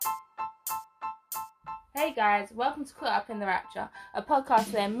Hey guys, welcome to Caught Up in the Rapture, a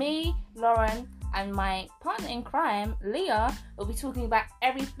podcast where me, Lauren, and my partner in crime, Leah, will be talking about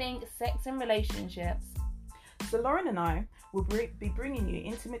everything sex and relationships. So Lauren and I will be bringing you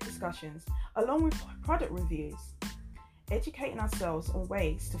intimate discussions along with product reviews, educating ourselves on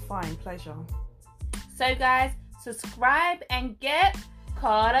ways to find pleasure. So guys, subscribe and get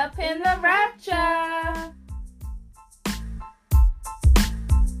caught up in the rapture.